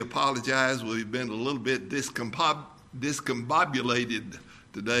Apologize. We've been a little bit discombobulated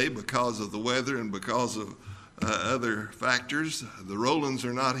today because of the weather and because of other factors. The Rowlands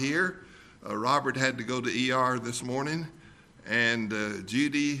are not here. Robert had to go to ER this morning, and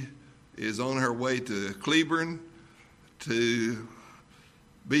Judy is on her way to Cleburne to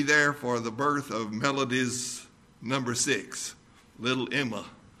be there for the birth of Melody's number 6, little Emma.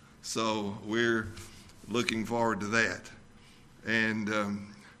 So we're looking forward to that. And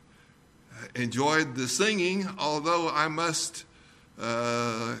enjoyed the singing, although I must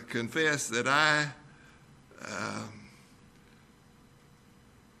confess that I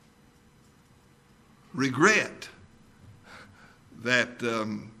regret that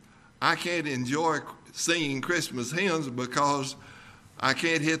I can't enjoy singing Christmas hymns because I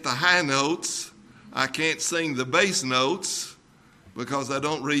can't hit the high notes. I can't sing the bass notes because I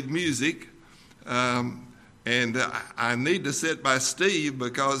don't read music. And I need to sit by Steve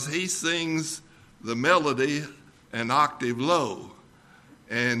because he sings the melody an octave low.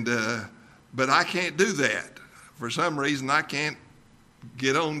 And but I can't do that. For some reason, I can't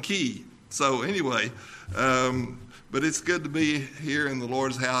get on key. So anyway, but it's good to be here in the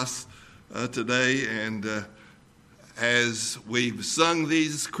Lord's house today. And as we've sung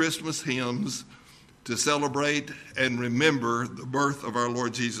these Christmas hymns to celebrate and remember the birth of our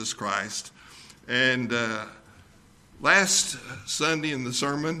Lord Jesus Christ. And last Sunday in the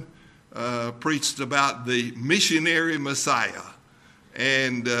sermon, preached about the missionary Messiah.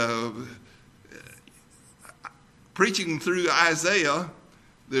 And preaching through Isaiah,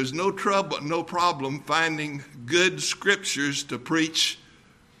 there's no problem finding good scriptures to preach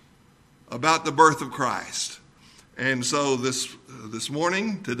about the birth of Christ. And so this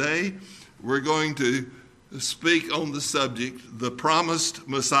morning, today, we're going to speak on the subject, the promised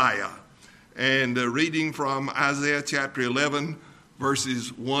Messiah. And reading from Isaiah chapter 11,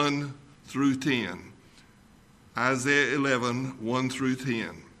 verses 1 through 10. Isaiah 11, 1 through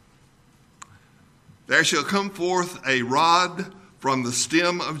 10. There shall come forth a rod from the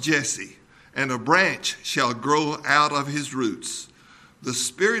stem of Jesse, and a branch shall grow out of his roots. The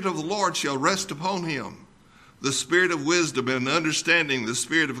Spirit of the Lord shall rest upon him, the Spirit of wisdom and understanding, the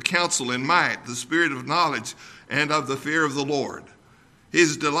Spirit of counsel and might, the Spirit of knowledge and of the fear of the Lord.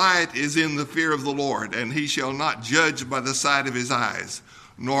 His delight is in the fear of the Lord, and he shall not judge by the sight of his eyes,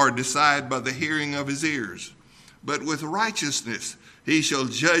 nor decide by the hearing of his ears. But with righteousness he shall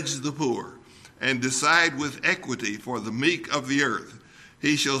judge the poor, and decide with equity for the meek of the earth.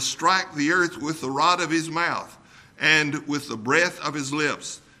 He shall strike the earth with the rod of his mouth, and with the breath of his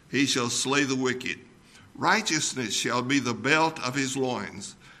lips he shall slay the wicked. Righteousness shall be the belt of his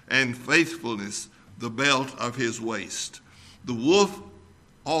loins, and faithfulness the belt of his waist. The wolf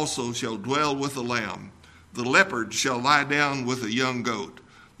also shall dwell with the lamb. The leopard shall lie down with a young goat.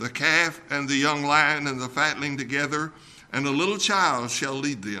 The calf and the young lion and the fatling together, and a little child shall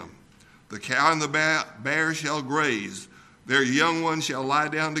lead them. The cow and the bear shall graze. Their young ones shall lie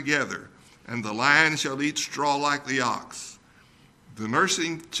down together, and the lion shall eat straw like the ox. The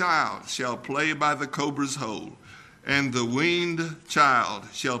nursing child shall play by the cobra's hole, and the weaned child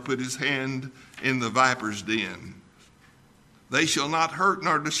shall put his hand in the viper's den. They shall not hurt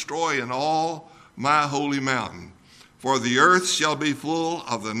nor destroy in all my holy mountain. For the earth shall be full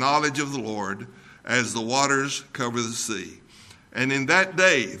of the knowledge of the Lord, as the waters cover the sea. And in that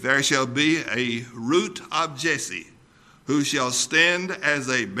day there shall be a root of Jesse, who shall stand as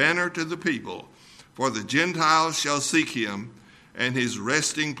a banner to the people. For the Gentiles shall seek him, and his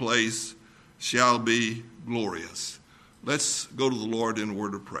resting place shall be glorious. Let's go to the Lord in a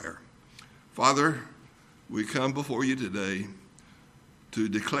word of prayer. Father, we come before you today to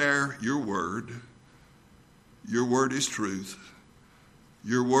declare your word. Your word is truth.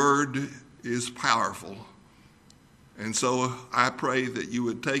 Your word is powerful. And so I pray that you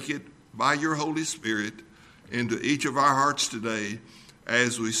would take it by your Holy Spirit into each of our hearts today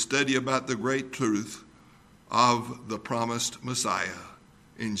as we study about the great truth of the promised Messiah.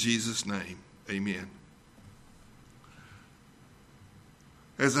 In Jesus' name, amen.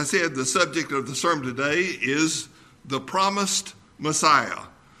 As I said, the subject of the sermon today is the promised Messiah.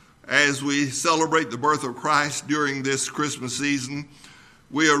 As we celebrate the birth of Christ during this Christmas season,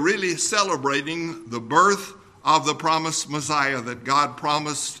 we are really celebrating the birth of the promised Messiah that God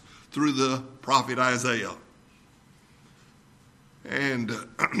promised through the prophet Isaiah. And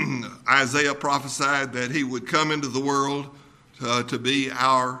Isaiah prophesied that he would come into the world to be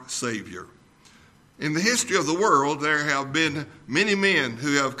our Savior. In the history of the world, there have been many men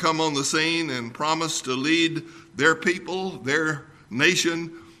who have come on the scene and promised to lead their people, their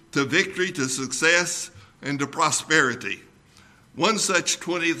nation, to victory, to success, and to prosperity. One such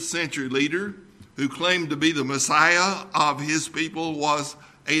 20th century leader who claimed to be the Messiah of his people was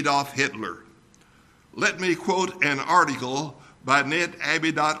Adolf Hitler. Let me quote an article by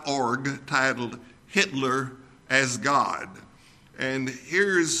netabbey.org titled "Hitler as God." And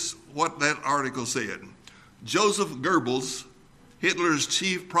here's what that article said. Joseph Goebbels, Hitler's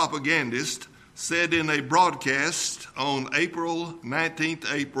chief propagandist, said in a broadcast on April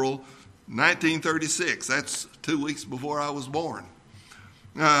 1936, that's 2 weeks before I was born,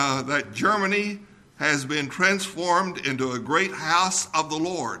 that Germany has been transformed into a great house of the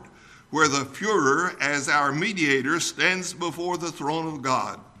Lord, where the Führer, as our mediator, stands before the throne of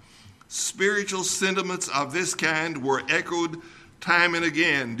God. Spiritual sentiments of this kind were echoed time and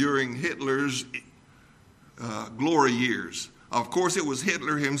again during Hitler's glory years. Of course, it was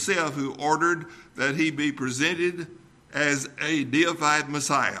Hitler himself who ordered that he be presented as a deified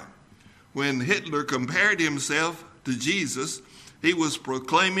Messiah. When Hitler compared himself to Jesus, he was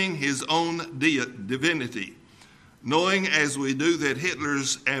proclaiming his own divinity. Knowing as we do that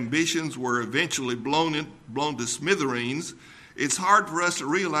Hitler's ambitions were eventually blown to smithereens, it's hard for us to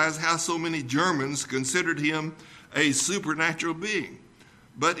realize how so many Germans considered him a supernatural being.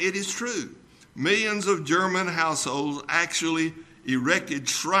 But it is true. Millions of German households actually erected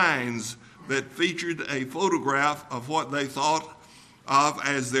shrines that featured a photograph of what they thought of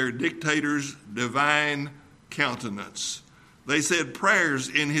as their dictator's divine countenance. They said prayers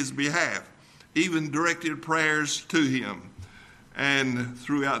in his behalf, even directed prayers to him and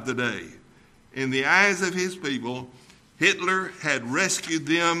throughout the day. In the eyes of his people, Hitler had rescued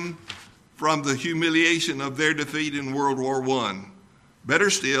them from the humiliation of their defeat in World War I. Better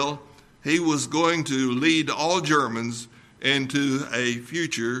still, he was going to lead all Germans into a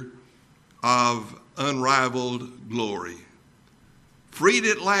future of unrivaled glory. Freed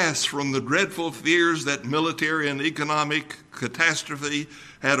at last from the dreadful fears that military and economic catastrophe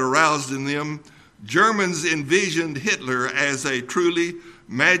had aroused in them, Germans envisioned Hitler as a truly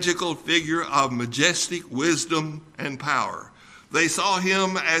magical figure of majestic wisdom and power. They saw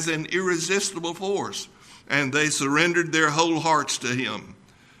him as an irresistible force, and they surrendered their whole hearts to him.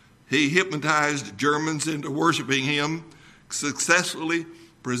 He hypnotized Germans into worshiping him, successfully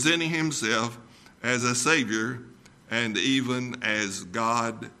presenting himself as a savior and even as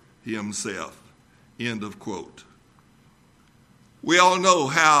God himself. End of quote. We all know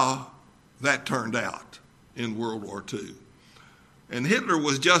how that turned out in World War II. And Hitler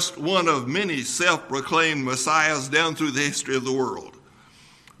was just one of many self-proclaimed messiahs down through the history of the world.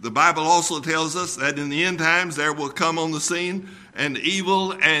 The Bible also tells us that in the end times there will come on the scene an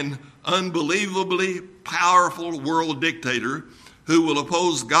evil and unbelievably powerful world dictator who will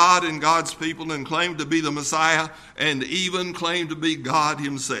oppose God and God's people and claim to be the Messiah and even claim to be God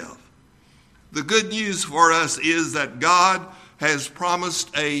himself. The good news for us is that God has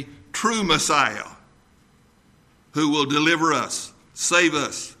promised a true Messiah who will deliver us, save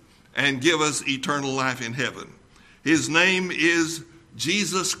us, and give us eternal life in heaven. His name is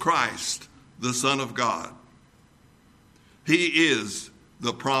Jesus Christ, the Son of God. He is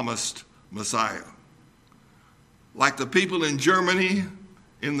the promised Messiah. Like the people in Germany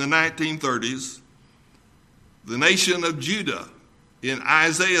in the 1930s, the nation of Judah in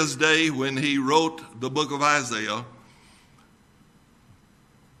Isaiah's day when he wrote the book of Isaiah,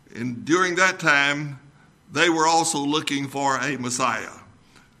 and during that time, they were also looking for a Messiah.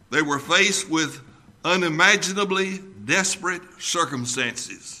 They were faced with unimaginably desperate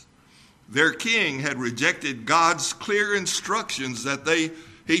circumstances. Their king had rejected God's clear instructions that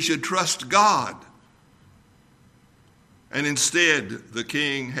he should trust God. And instead, the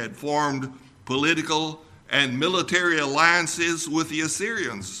king had formed political and military alliances with the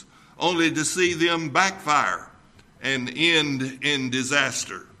Assyrians, only to see them backfire and end in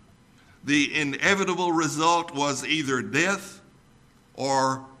disaster. The inevitable result was either death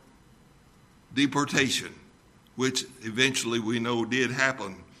or deportation, which eventually we know did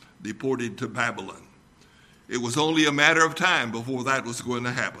happen, deported to Babylon. It was only a matter of time before that was going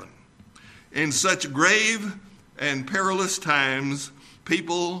to happen. In such grave and perilous times,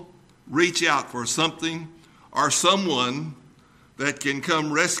 people reach out for something or someone that can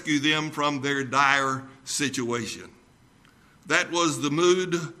come rescue them from their dire situation. That was the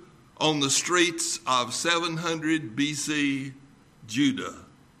mood on the streets of 700 BC Judah,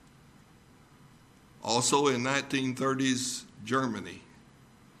 also in 1930s Germany,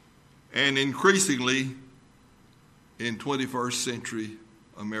 and increasingly in 21st century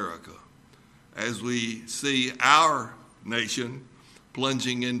America, as we see our nation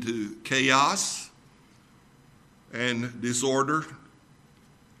plunging into chaos and disorder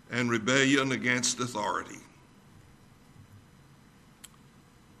and rebellion against authority.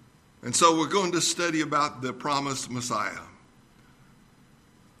 And so we're going to study about the promised Messiah.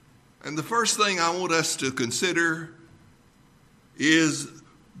 And the first thing I want us to consider is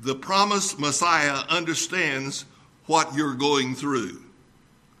the promised Messiah understands what you're going through.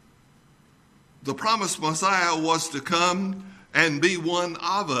 The promised Messiah was to come and be one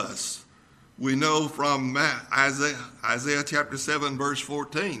of us. We know from Isaiah chapter 7, verse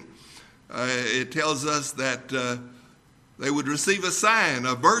 14. It tells us that they would receive a sign.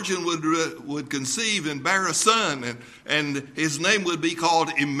 A virgin would conceive and bear a son, and his name would be called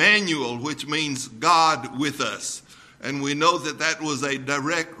Emmanuel, which means God with us. And we know that that was a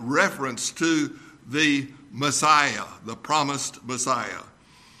direct reference to the Messiah, the promised Messiah.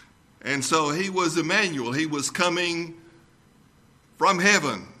 And so he was Emmanuel. He was coming from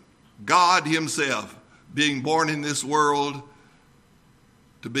heaven, God himself being born in this world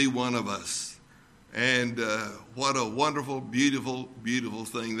to be one of us. And what a wonderful, beautiful, beautiful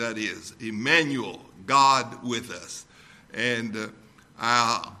thing that is. Emmanuel, God with us. And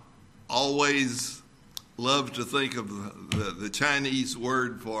I always love to think of the Chinese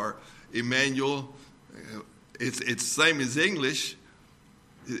word for Emmanuel. It's the same as English.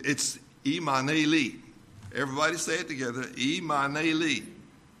 It's Immanuel. Everybody say it together. Immanuel.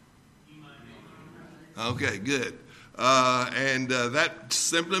 Okay, good. And that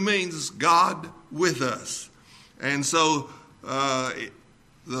simply means God with us. And so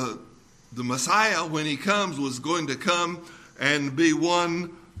the Messiah, when he comes, was going to come and be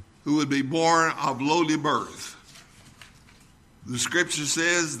one who would be born of lowly birth. The scripture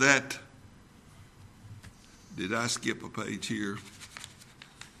says that, did I skip a page here?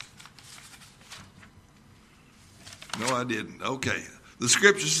 No, I didn't. Okay. The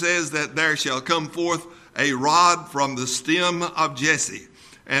scripture says that there shall come forth a rod from the stem of Jesse,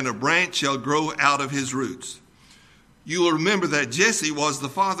 and a branch shall grow out of his roots. You will remember that Jesse was the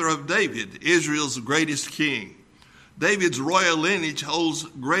father of David, Israel's greatest king. David's royal lineage holds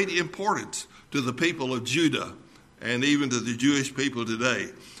great importance to the people of Judah and even to the Jewish people today.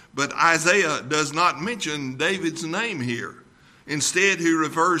 But Isaiah does not mention David's name here. Instead, he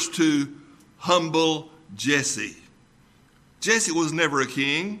refers to humble Jesse. Jesse was never a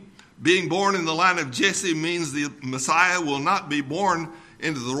king. Being born in the line of Jesse means the Messiah will not be born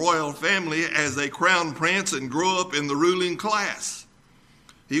into the royal family as a crown prince and grow up in the ruling class.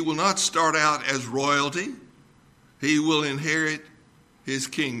 He will not start out as royalty. He will inherit his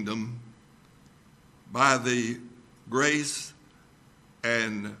kingdom by the grace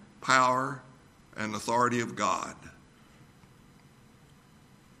and power and authority of God.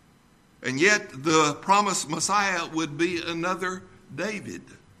 And yet the promised Messiah would be another David.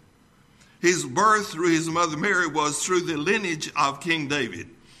 His birth through his mother Mary was through the lineage of King David.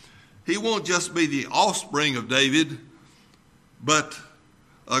 He won't just be the offspring of David, but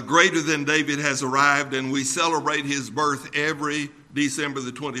a greater than David has arrived, and we celebrate his birth every December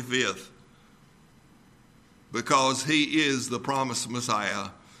the 25th because he is the promised Messiah.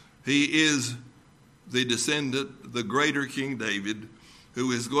 He is the descendant, the greater King David,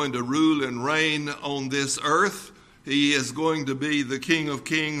 who is going to rule and reign on this earth. He is going to be the King of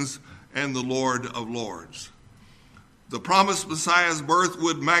Kings and the Lord of Lords. The promised Messiah's birth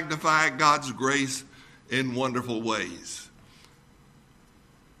would magnify God's grace in wonderful ways.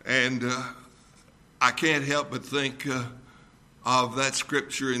 And I can't help but think of that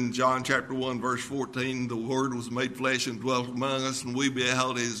scripture in John chapter 1, verse 14. The Word was made flesh and dwelt among us, and we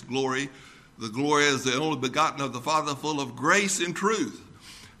beheld his glory. The glory is the only begotten of the Father, full of grace and truth.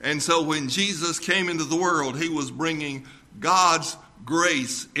 And so when Jesus came into the world, he was bringing God's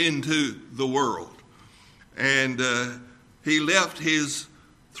grace into the world. And he left his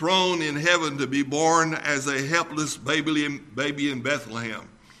throne in heaven to be born as a helpless baby in Bethlehem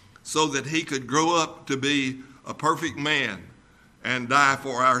so that he could grow up to be a perfect man and die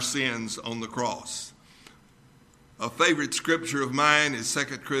for our sins on the cross. A favorite scripture of mine is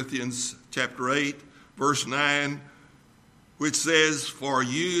 2 Corinthians chapter 8, verse 9, which says, "For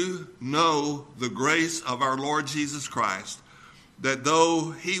you know the grace of our Lord Jesus Christ, that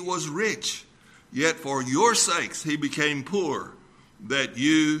though he was rich, yet for your sakes he became poor, that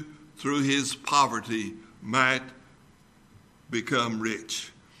you through his poverty might become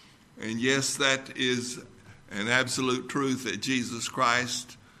rich." And yes, that is an absolute truth, that Jesus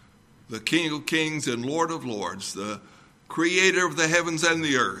Christ, the King of Kings and Lord of Lords, the creator of the heavens and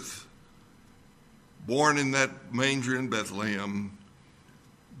the earth, born in that manger in Bethlehem,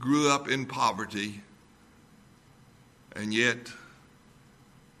 grew up in poverty, and yet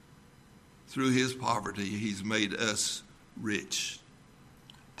through his poverty, he's made us rich.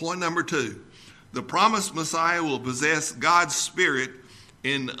 Point number 2, the promised Messiah will possess God's Spirit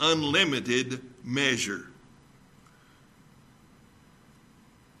in unlimited measure.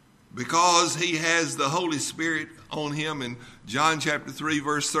 Because he has the Holy Spirit on him, and John chapter 3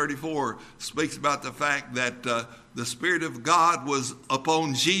 verse 34 speaks about the fact that the Spirit of God was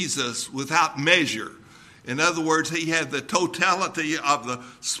upon Jesus without measure. In other words, he had the totality of the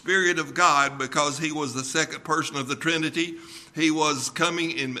Spirit of God because he was the second person of the Trinity. He was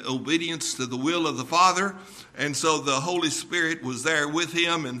coming in obedience to the will of the Father, and so the Holy Spirit was there with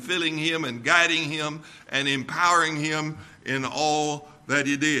him and filling him and guiding him and empowering him in all that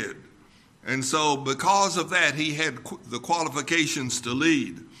he did. And so because of that, he had the qualifications to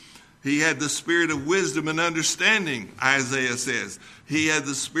lead. He had the spirit of wisdom and understanding, Isaiah says. He had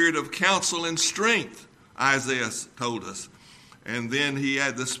the spirit of counsel and strength, Isaiah told us. And then he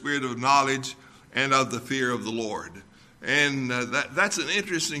had the spirit of knowledge and of the fear of the Lord. And that's an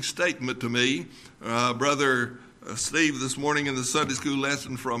interesting statement to me. Brother Steve, this morning in the Sunday school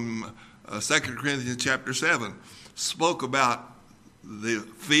lesson from 2 Corinthians chapter 7, spoke about the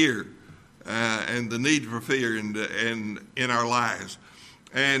fear and the need for fear in our lives.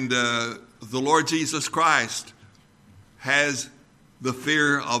 And the Lord Jesus Christ has the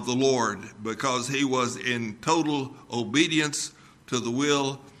fear of the Lord because he was in total obedience to the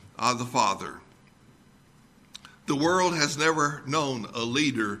will of the Father. The world has never known a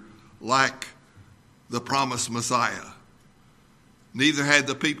leader like the promised Messiah. Neither had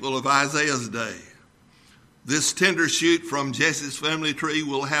the people of Isaiah's day. This tender shoot from Jesse's family tree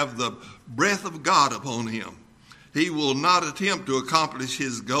will have the breath of God upon him. He will not attempt to accomplish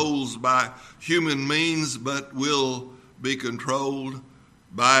his goals by human means, but will be controlled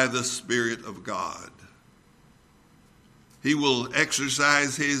by the Spirit of God. He will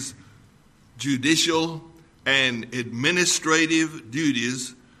exercise his judicial and administrative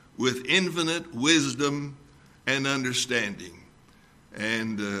duties with infinite wisdom and understanding.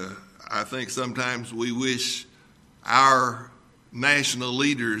 And I think sometimes we wish our national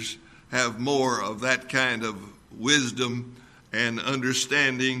leaders have more of that kind of wisdom and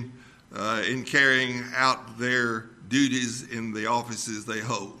understanding in carrying out their duties in the offices they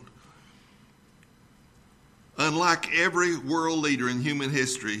hold. Unlike every world leader in human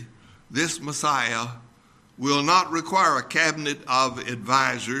history, this Messiah will not require a cabinet of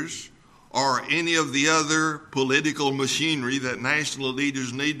advisors or any of the other political machinery that national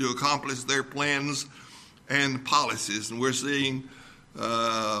leaders need to accomplish their plans and policies. And we're seeing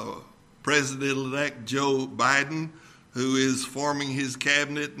President-elect Joe Biden, who is forming his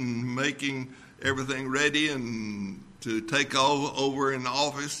cabinet and making everything ready and to take over in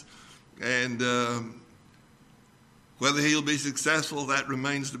office. And whether he'll be successful, that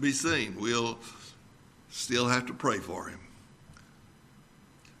remains to be seen. We'll still have to pray for him.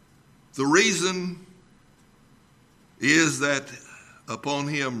 The reason is that upon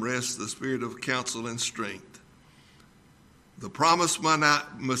him rests the spirit of counsel and strength. The promised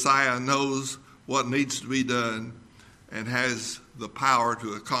Messiah knows what needs to be done and has the power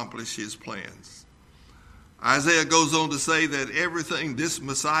to accomplish his plans. Isaiah goes on to say that everything this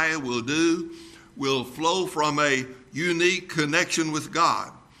Messiah will do will flow from a unique connection with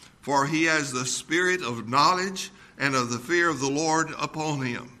God, for he has the spirit of knowledge and of the fear of the Lord upon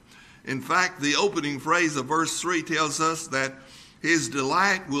him. In fact, the opening phrase of verse 3 tells us that his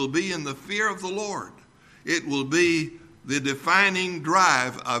delight will be in the fear of the Lord. It will be the defining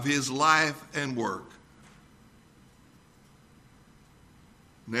drive of his life and work.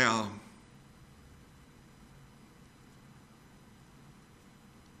 Now,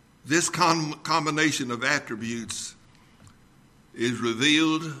 this combination of attributes is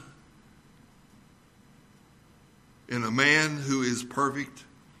revealed in a man who is perfect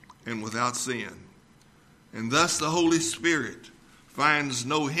and without sin. And thus the Holy Spirit finds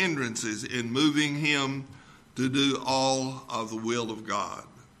no hindrances in moving him to do all of the will of God.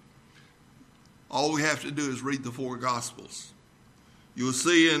 All we have to do is read the four Gospels. You'll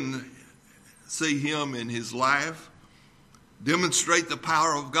see him in his life demonstrate the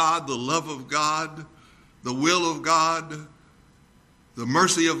power of God, the love of God, the will of God, the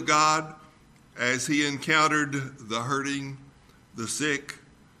mercy of God as he encountered the hurting, the sick,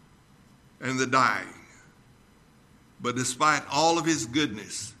 and the dying. But despite all of his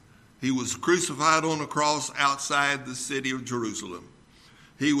goodness, he was crucified on a cross outside the city of Jerusalem.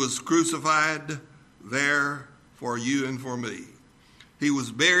 He was crucified there for you and for me. He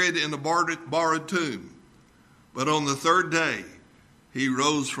was buried in a borrowed tomb. But on the third day, he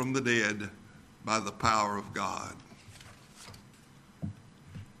rose from the dead by the power of God.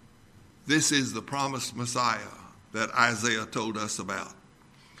 This is the promised Messiah that Isaiah told us about.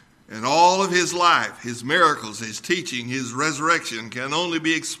 And all of his life, his miracles, his teaching, his resurrection can only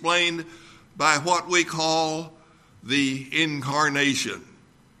be explained by what we call the incarnation,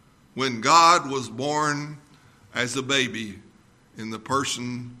 when God was born as a baby in the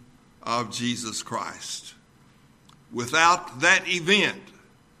person of Jesus Christ. Without that event,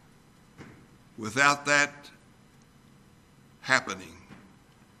 without that happening,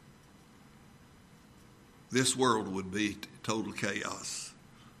 this world would be total chaos,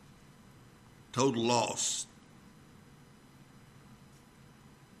 total loss.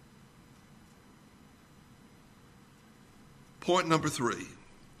 Point number 3.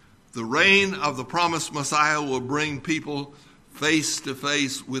 The reign of the promised Messiah will bring people face to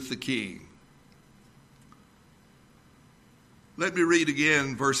face with the King. Let me read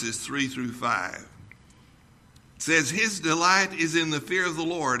again verses 3 through 5. It says, his delight is in the fear of the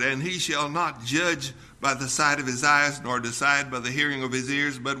Lord, and he shall not judge by the sight of his eyes, nor decide by the hearing of his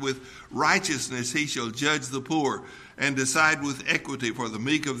ears, but with righteousness he shall judge the poor, and decide with equity for the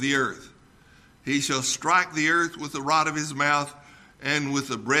meek of the earth. He shall strike the earth with the rod of his mouth, and with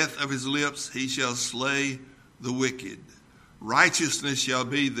the breath of his lips he shall slay the wicked. Righteousness shall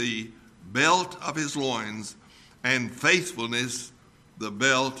be the belt of his loins, and faithfulness the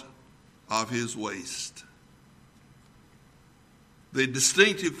belt of his waist. The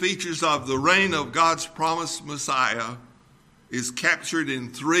distinctive features of the reign of God's promised Messiah is captured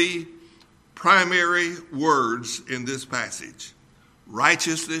in 3 primary words in this passage: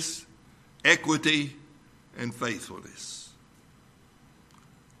 righteousness, equity, and faithfulness.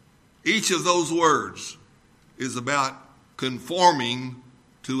 Each of those words is about conforming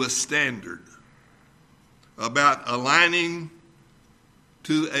to a standard, about aligning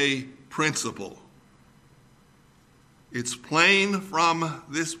to a principle. It's plain from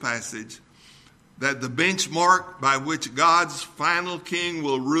this passage that the benchmark by which God's final king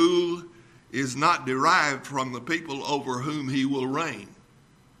will rule is not derived from the people over whom he will reign.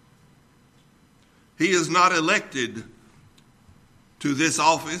 He is not elected to this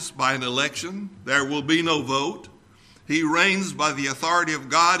office by an election. There will be no vote. He reigns by the authority of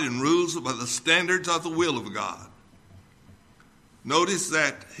God and rules by the standards of the will of God. Notice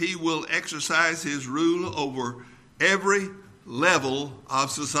that he will exercise his rule over every level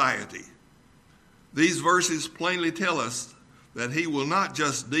of society. These verses plainly tell us that he will not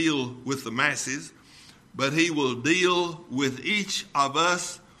just deal with the masses, but he will deal with each of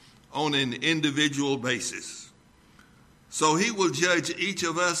us on an individual basis. So he will judge each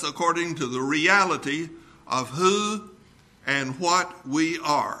of us according to the reality of who and what we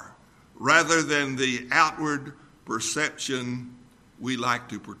are, rather than the outward perception we like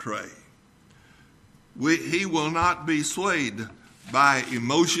to portray. He will not be swayed by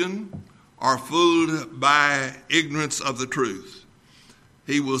emotion or fooled by ignorance of the truth.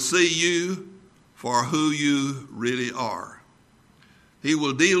 He will see you for who you really are. He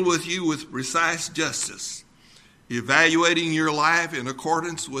will deal with you with precise justice, evaluating your life in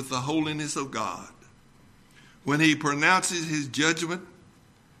accordance with the holiness of God. When he pronounces his judgment,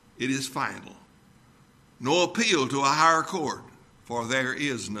 it is final. No appeal to a higher court, for there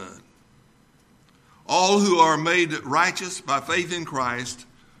is none. All who are made righteous by faith in Christ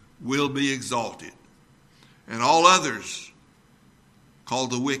will be exalted, and all others called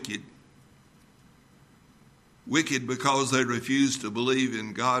the wicked because they refuse to believe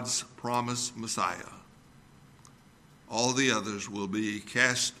in God's promised Messiah. All the others will be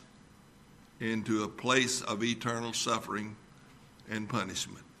cast into a place of eternal suffering and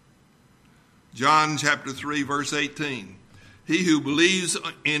punishment. John chapter 3, verse 18. He who believes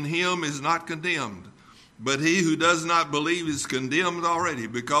in him is not condemned, but he who does not believe is condemned already,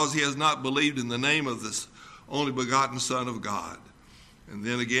 because he has not believed in the name of this only begotten Son of God. And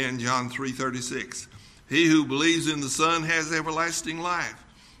then again, John 3:36. He who believes in the Son has everlasting life,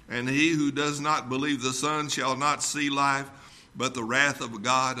 and he who does not believe the Son shall not see life, but the wrath of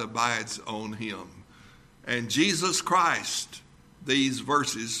God abides on him. And Jesus Christ, these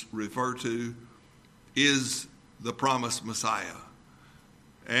verses refer to, is the promised Messiah.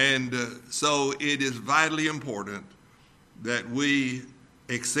 And so it is vitally important that we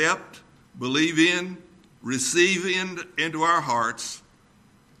accept, believe in, receive into our hearts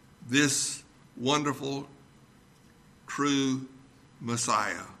this wonderful, true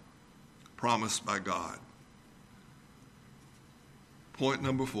Messiah promised by God. Point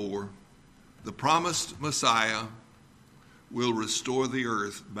number 4, the promised Messiah will restore the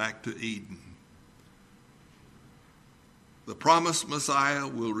earth back to Eden. The promised Messiah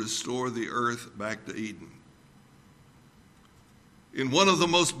will restore the earth back to Eden. In one of the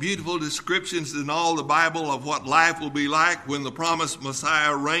most beautiful descriptions in all the Bible of what life will be like when the promised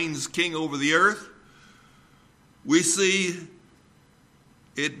Messiah reigns king over the earth, we see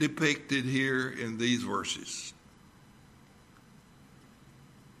it depicted here in these verses.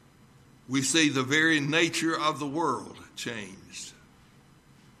 We see the very nature of the world changed.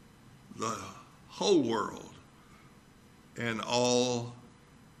 The whole world and all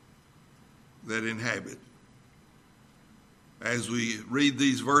that inhabit. As we read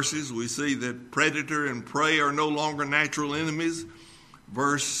these verses, we see that predator and prey are no longer natural enemies.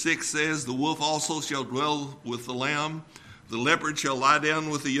 Verse 6 says, the wolf also shall dwell with the lamb. The leopard shall lie down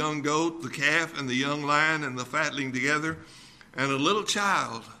with the young goat, the calf and the young lion and the fatling together, and a little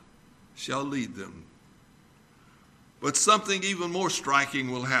child shall lead them. But something even more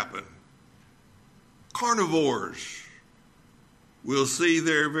striking will happen. Carnivores will see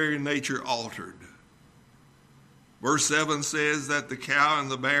their very nature altered. Verse 7 says that the cow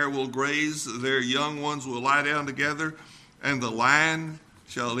and the bear will graze, their young ones will lie down together, and the lion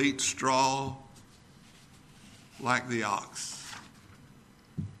shall eat straw like the ox.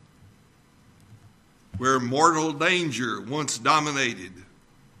 Where mortal danger once dominated,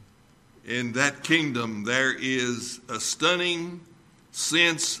 in that kingdom there is a stunning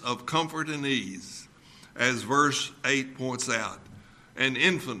sense of comfort and ease. As verse 8 points out, an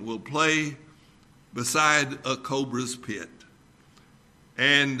infant will play beside a cobra's pit,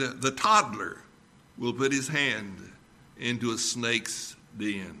 and the toddler will put his hand into a snake's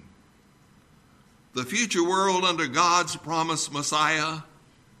den. The future world under God's promised Messiah,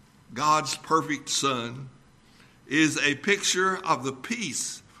 God's perfect Son, is a picture of the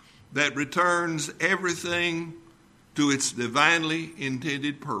peace that returns everything to its divinely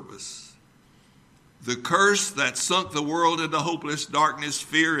intended purpose. The curse that sunk the world into hopeless darkness,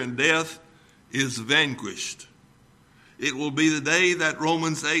 fear, and death is vanquished. It will be the day that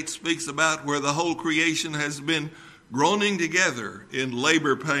Romans 8 speaks about, where the whole creation has been groaning together in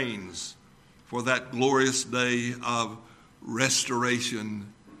labor pains for that glorious day of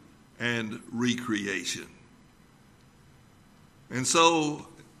restoration and recreation. And so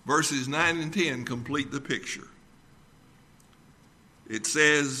verses 9 and 10 complete the picture. It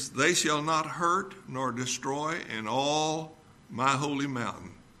says, they shall not hurt nor destroy in all my holy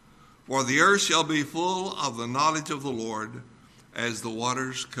mountain. For the earth shall be full of the knowledge of the Lord, as the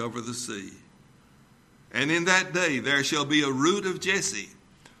waters cover the sea. And in that day there shall be a root of Jesse,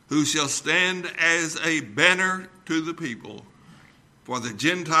 who shall stand as a banner to the people. For the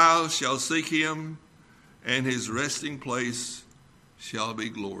Gentiles shall seek him, and his resting place shall be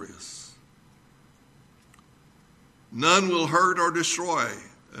glorious. None will hurt or destroy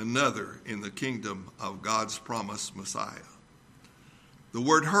another in the kingdom of God's promised Messiah. The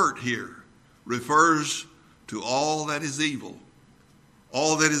word hurt here refers to all that is evil,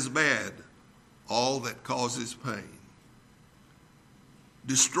 all that is bad, all that causes pain.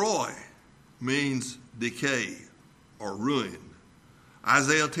 Destroy means decay or ruin.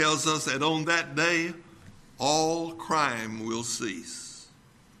 Isaiah tells us that on that day, all crime will cease.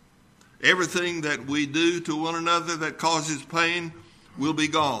 Everything that we do to one another that causes pain will be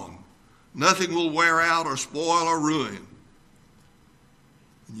gone. Nothing will wear out or spoil or ruin.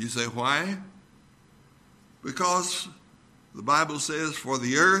 You say, why? Because the Bible says, for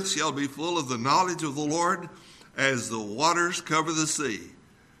the earth shall be full of the knowledge of the Lord, as the waters cover the sea.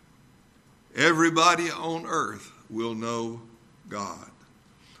 Everybody on earth will know God.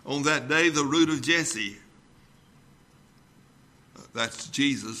 On that day, the root of Jesse, that's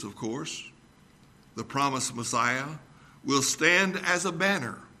Jesus, of course, the promised Messiah, will stand as a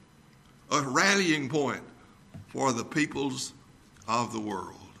banner, a rallying point for the peoples of the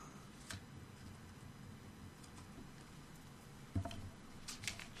world.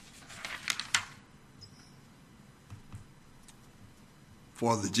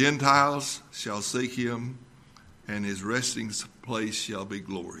 For the Gentiles shall seek him, and his resting place shall be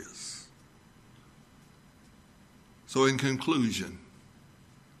glorious. So in conclusion,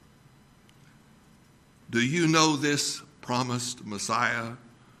 do you know this promised Messiah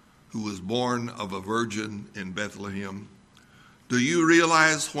who was born of a virgin in Bethlehem? Do you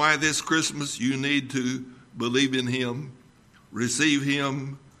realize why this Christmas you need to believe in him, receive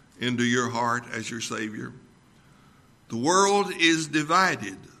him into your heart as your Savior? The world is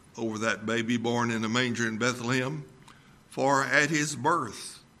divided over that baby born in a manger in Bethlehem, for at his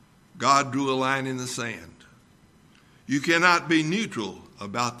birth, God drew a line in the sand. You cannot be neutral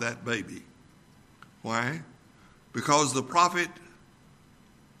about that baby. Why? Because the prophet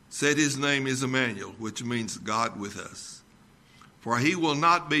said his name is Emmanuel, which means God with us. For he will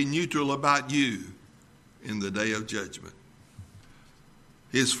not be neutral about you in the day of judgment.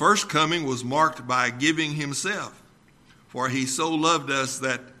 His first coming was marked by giving himself, for he so loved us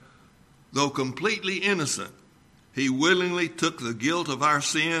that, though completely innocent, he willingly took the guilt of our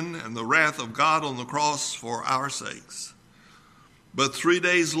sin and the wrath of God on the cross for our sakes. But 3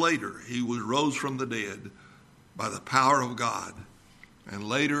 days later, he rose from the dead by the power of God, and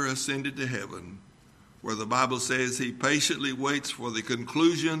later ascended to heaven, where the Bible says he patiently waits for the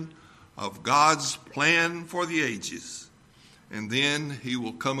conclusion of God's plan for the ages. And then he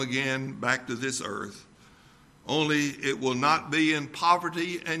will come again back to this earth, only it will not be in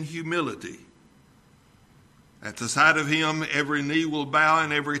poverty and humility. At the sight of him, every knee will bow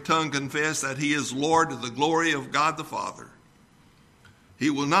and every tongue confess that he is Lord to the glory of God the Father. He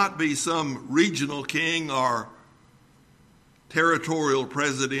will not be some regional king or territorial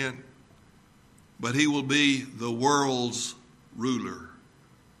president, but he will be the world's ruler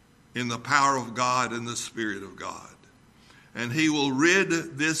in the power of God and the Spirit of God. And he will rid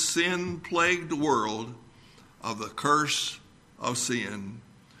this sin-plagued world of the curse of sin,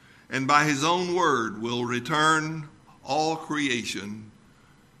 and by his own word will return all creation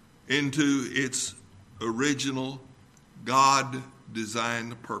into its original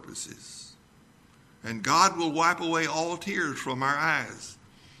God-designed purposes. And God will wipe away all tears from our eyes.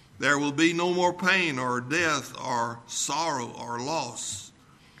 There will be no more pain or death or sorrow or loss,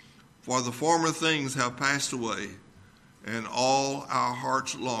 for the former things have passed away, and all our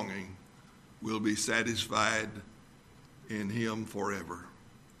heart's longing will be satisfied in him forever.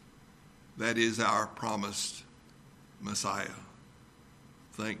 That is our promised Messiah.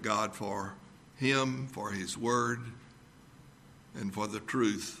 Thank God for him, for his word, and for the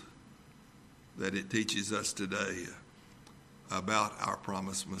truth that it teaches us today about our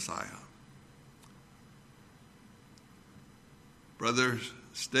promised Messiah. Brother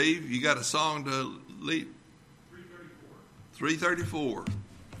Steve, you got a song to lead? 334.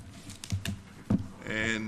 And